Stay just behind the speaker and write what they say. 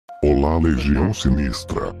Olá, Legião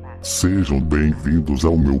Sinistra. Sejam bem-vindos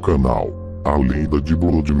ao meu canal. A Lenda de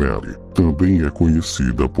Bloody Mary também é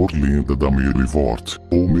conhecida por Lenda da Maria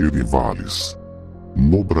ou Mary.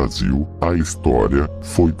 No Brasil, a história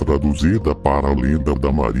foi traduzida para a Lenda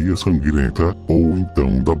da Maria Sangrenta, ou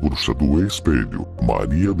então da Bruxa do Espelho,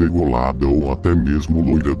 Maria Degolada ou até mesmo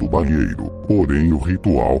Loira do Banheiro. Porém, o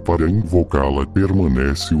ritual para invocá-la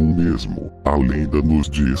permanece o mesmo. A lenda nos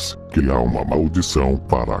diz que há uma maldição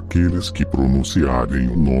para aqueles que pronunciarem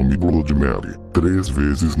o nome Bloody Mary 3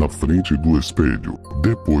 vezes na frente do espelho.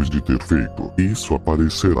 Depois de ter feito isso,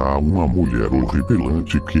 aparecerá uma mulher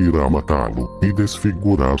horripilante que irá matá-lo e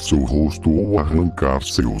desfigurar seu rosto ou arrancar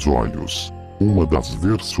seus olhos. Uma das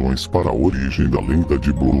versões para a origem da lenda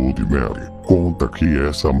de Bloody Mary conta que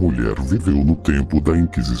essa mulher viveu no tempo da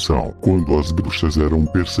Inquisição, quando as bruxas eram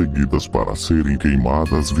perseguidas para serem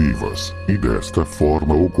queimadas vivas, e desta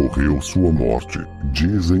forma ocorreu sua morte.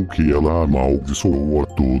 Dizem que ela amaldiçoou a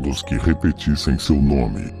todos que repetissem seu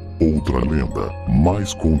nome. Outra lenda,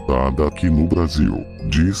 mais contada aqui no Brasil,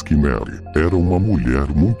 diz que Mary era uma mulher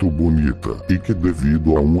muito bonita e que,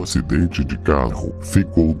 devido a um acidente de carro,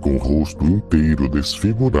 ficou com o rosto inteiro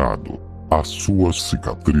desfigurado. As suas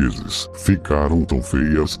cicatrizes ficaram tão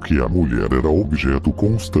feias que a mulher era objeto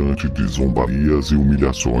constante de zombarias e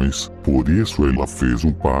humilhações. Por isso ela fez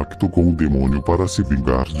um pacto com o demônio para se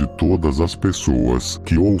vingar de todas as pessoas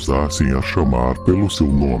que ousassem a chamar pelo seu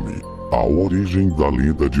nome. A origem da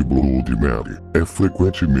lenda de Bloody Mary é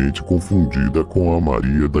frequentemente confundida com a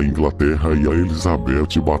Maria da Inglaterra e a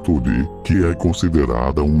Elizabeth Bathory, que é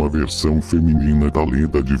considerada uma versão feminina da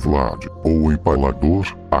lenda de Vlad, ou Empalador,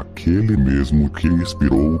 aquele mesmo que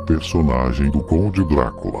inspirou o personagem do Conde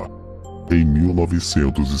Drácula. Em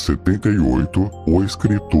 1978, o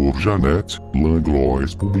escritor Janet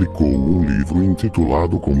Langlois publicou um livro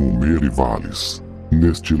intitulado como Mary.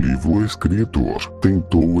 Neste livro, o escritor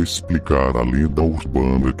tentou explicar a lenda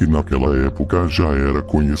urbana que naquela época já era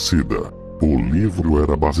conhecida. O livro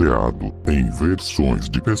era baseado em versões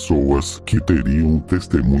de pessoas que teriam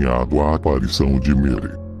testemunhado a aparição de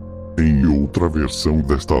Mary. Em outra versão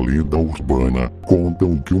desta lenda urbana,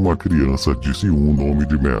 contam que uma criança disse o nome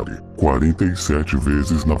de Mary 47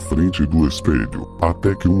 vezes na frente do espelho,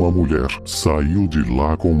 até que uma mulher saiu de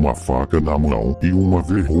lá com uma faca na mão e uma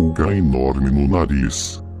verruga enorme no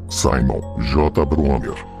nariz. Simon J.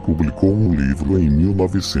 Bronner publicou um livro em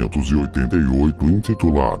 1988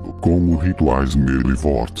 intitulado como Rituais Mary,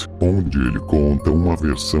 onde ele conta uma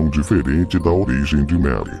versão diferente da origem de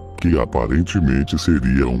Mary, que aparentemente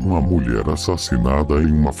seria uma mulher assassinada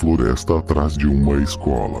em uma floresta atrás de uma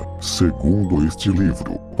escola. Segundo este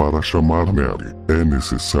livro, para chamar Mary, é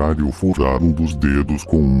necessário furar um dos dedos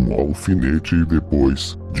com um alfinete e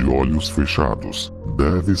depois, de olhos fechados,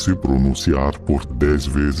 deve-se pronunciar por 10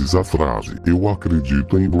 vezes a frase "Eu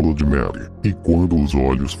acredito em Bloody Mary", e quando os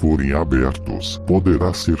olhos forem abertos,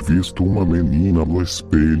 poderá ser visto uma menina no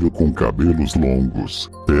espelho com cabelos longos,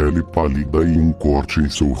 pele pálida e um corte em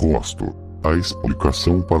seu rosto. A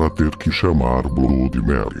explicação para ter que chamar Bloody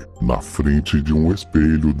Mary na frente de um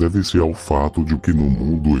espelho deve-se ao fato de que no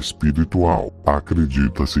mundo espiritual,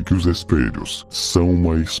 acredita-se que os espelhos são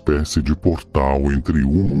uma espécie de portal entre o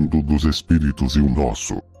mundo dos espíritos e o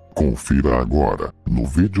nosso. Confira agora, no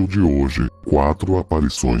vídeo de hoje, 4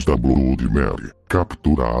 aparições da Bloody Mary,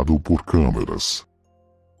 capturado por câmeras.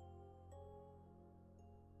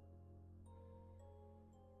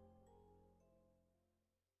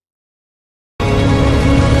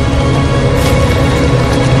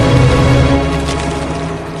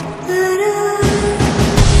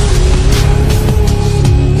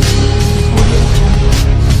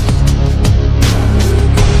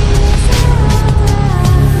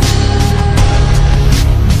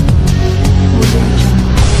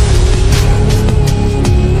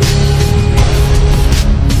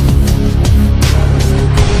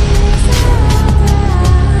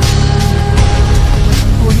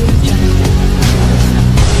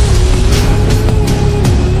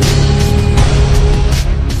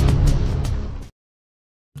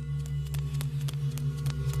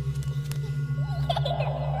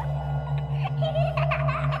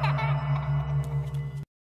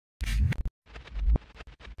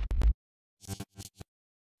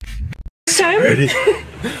 Ready?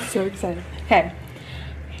 So excited. Okay.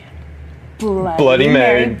 Bloody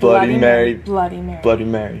Mary, Bloody Mary, Bloody Mary. Bloody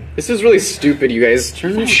Mary. This is really stupid, you guys.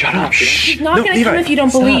 Shut up. She's not gonna come if you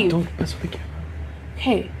don't believe. Don't mess with the camera.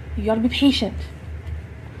 Okay, you gotta be patient.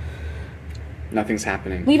 Nothing's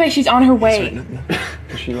happening. Levi, she's on her way. Sorry,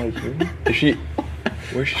 is she like you? Is she?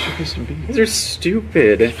 Where's she supposed to be? These are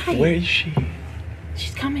stupid. Hi. Where is she?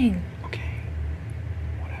 She's coming. Okay.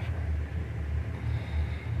 Whatever.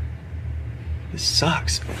 This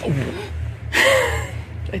sucks.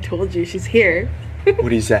 I told you, she's here.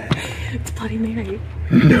 What is that? It's Bloody Mary.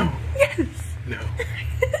 No. Yes. No.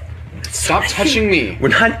 Stop touching me. We're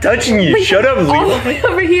not touching you. Wait, Shut up, all Levi. the way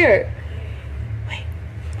over here. Wait.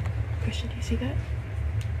 Christian, do you see that?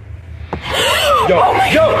 Yo, Oh my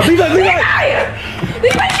yo, God. Levi, Levi.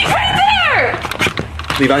 Levi, she's right there!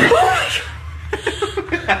 Levi.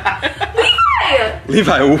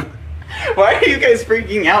 Levi! Levi. Why are you guys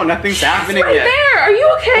freaking out? Nothing's happening Right yet. there! Are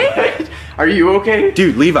you okay? Are you okay?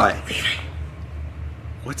 Dude, Levi.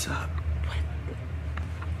 What's up?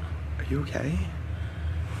 Are you okay?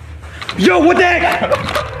 Yo, what the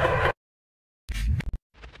heck?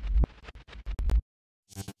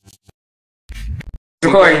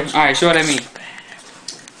 Recording. Alright, show what I mean.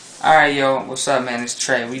 Alright, yo, what's up, man? It's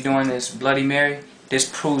Trey. We doing this Bloody Mary. This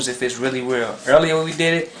proves if it's really real. Earlier we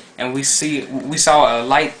did it, and we saw a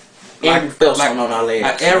light, an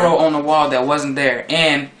arrow on the wall that wasn't there.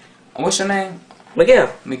 And what's your name?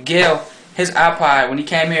 Miguel. Miguel. His iPod, when he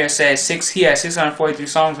came here, it said he had 643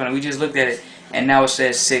 songs on it. We just looked at it, and now it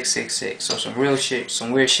says 666. So some real shit,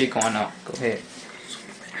 some weird shit going on. Go ahead.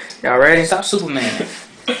 Y'all ready? Stop Superman.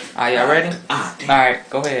 Alright, y'all ready? Alright,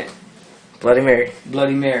 go ahead. Bloody Mary.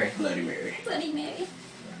 Bloody Mary. Bloody Mary. Bloody Mary.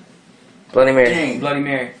 Bloody Mary. Dang. Bloody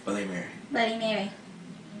Mary. Bloody Mary. Bloody Mary.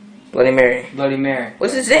 Bloody Mary. Bloody Mary.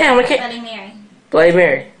 What's this damn? I can't. Bloody Mary. Bloody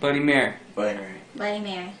Mary. Bloody Mary. Bloody Mary. Bloody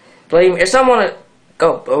Mary. Bloody Mary. If someone wanna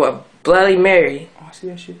go, Bloody Mary. Oh, I see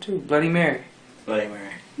that shit too. Bloody Mary. Bloody Mary.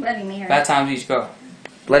 Bloody Mary. 5 times each, go.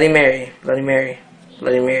 Bloody Mary. Bloody Mary.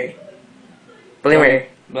 Bloody Mary. Bloody Mary.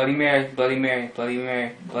 Bloody Mary. Bloody Mary. Bloody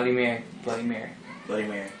Mary. Bloody Mary. Bloody Mary. Bloody Mary. Bloody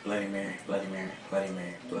Mary. Bloody Mary. Bloody Mary. Bloody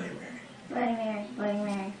Mary. Bloody Mary. Bloody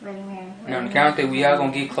Mary. Bloody Mary. Now, on the count of 3, we all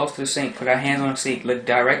gonna get close to the sink. Put our hands on the seat. Look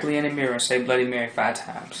directly in the mirror and say Bloody Mary 5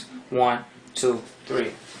 times. 1, 2,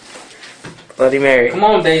 3. Bloody Mary. Come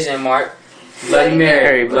on, Daisy and Mark. Bloody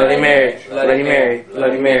Mary. Bloody Mary. Bloody Mary.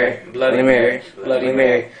 Bloody Mary. Bloody Mary. Bloody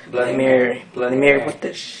Mary. Bloody Mary. Bloody Mary. What the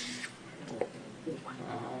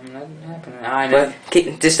Nothing happening. I But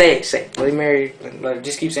know. just say Bloody Mary.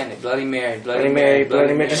 Just keep saying it. Bloody Mary. Bloody Mary.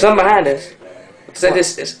 Bloody Mary. There's something behind us. Is that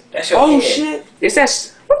this? That's your Oh head. shit! Is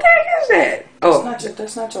that? What the heck is that? Oh,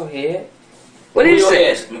 That's not your head. what is Your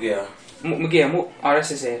it? head, Miguel. Miguel, oh, that's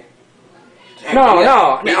his head. No,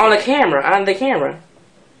 on the camera. On the camera.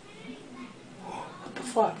 What the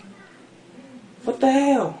fuck? What the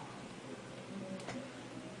hell?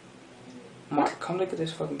 Mark, come look at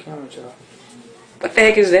this fucking camera, Joe. What the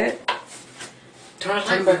heck is that? Turn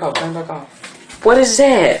it back off. Turn it back off. What is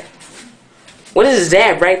that? What is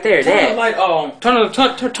that right there? Turn the That. light on. Turn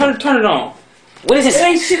it on. What is this? There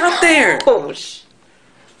ain't shit up there. Oh,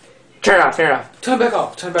 turn it off. Turn it off. Turn it back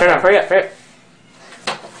off. Turn it back Turn it off. off. Hurry up. Hurry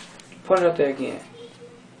up. Put it up there again.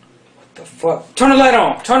 What the fuck? Turn the light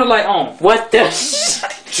on. Turn the light on. What the?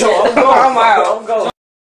 Joe, I'm going. I'm out. I'm going.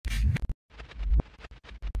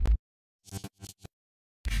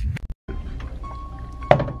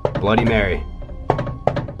 Bloody Mary.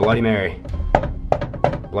 Bloody Mary.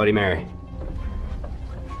 Bloody Mary.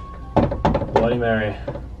 Bloody Mary.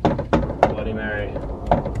 Bloody Mary.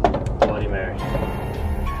 Bloody Mary.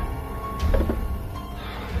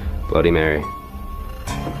 Bloody Mary.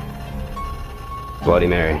 Bloody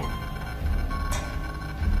Mary.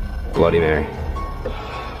 Bloody Mary.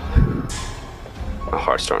 My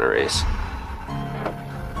heart's starting to race.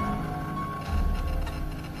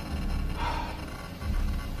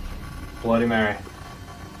 Bloody Mary.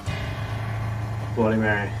 Bloody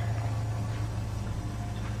Mary.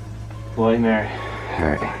 Bloody Mary.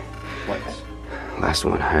 Alright. Lights. Last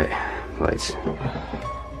one. Alright. Lights.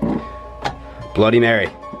 Bloody Mary.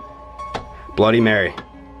 Bloody Mary.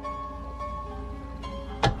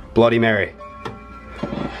 Bloody Mary.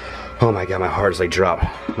 Oh my god, my heart is like dropped.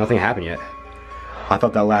 Nothing happened yet. I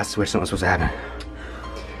thought that last switch something was supposed to happen.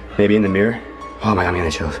 Maybe in the mirror? Oh my god, I'm getting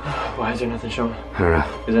the chills. Why is there nothing showing? I don't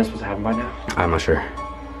know. Is that supposed to happen by now? I'm not sure.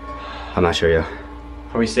 I'm not sure, yo.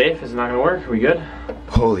 Are we safe? Is it not gonna work? Are we good?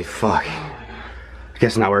 Holy fuck. I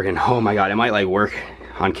guess it's not working. Oh my god, it might like work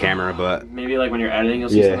on camera, but Maybe like when you're editing, you'll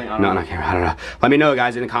see something. yeah, no, not camera. I don't know. Let me know,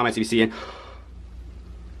 guys, in the comments if you see it.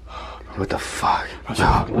 What the fuck?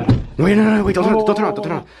 No. Wait, no, wait, don't turn on, don't turn on, don't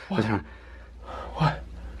turn on. Don't turn on. What?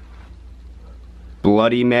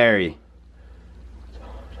 Bloody Mary.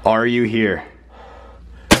 Are you here?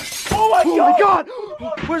 Oh my god!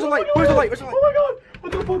 Where's the light? Where's the light? Where's the light? Oh my god!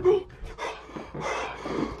 What the fuck, bro?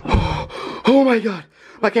 Oh my god.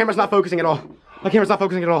 My camera's not focusing at all. My camera's not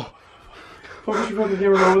focusing at all. Focus your fucking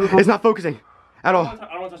camera over the phone. It's not focusing at all. I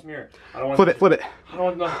don't want to touch the mirror. I don't want Flip it, flip it. I don't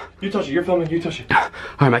want to. No. You touch it. You're filming. You touch it.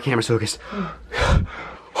 Alright, my camera's focused.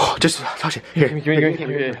 Oh, just touch it. Here, give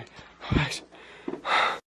me. Nice.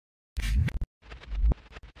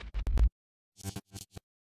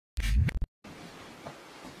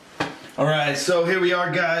 All right, so here we are,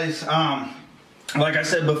 guys. Like I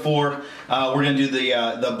said before, we're gonna do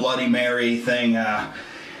the Bloody Mary thing.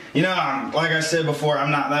 You know, like I said before, I'm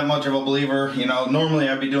not that much of a believer. You know, normally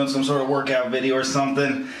I'd be doing some sort of workout video or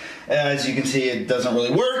something. As you can see, it doesn't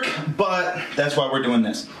really work, but that's why we're doing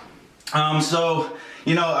this. So,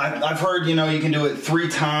 you know, I've heard, you know, you can do it 3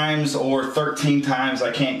 times or 13 times.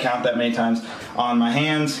 I can't count that many times on my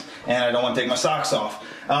hands, and I don't want to take my socks off.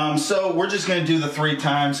 So we're just going to do the 3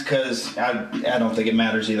 times because I don't think it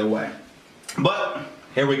matters either way. But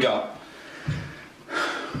here we go.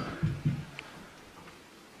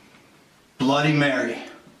 Bloody Mary,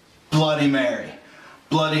 Bloody Mary,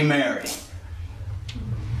 Bloody Mary.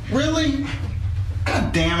 Really?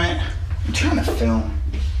 God damn it. I'm trying to film.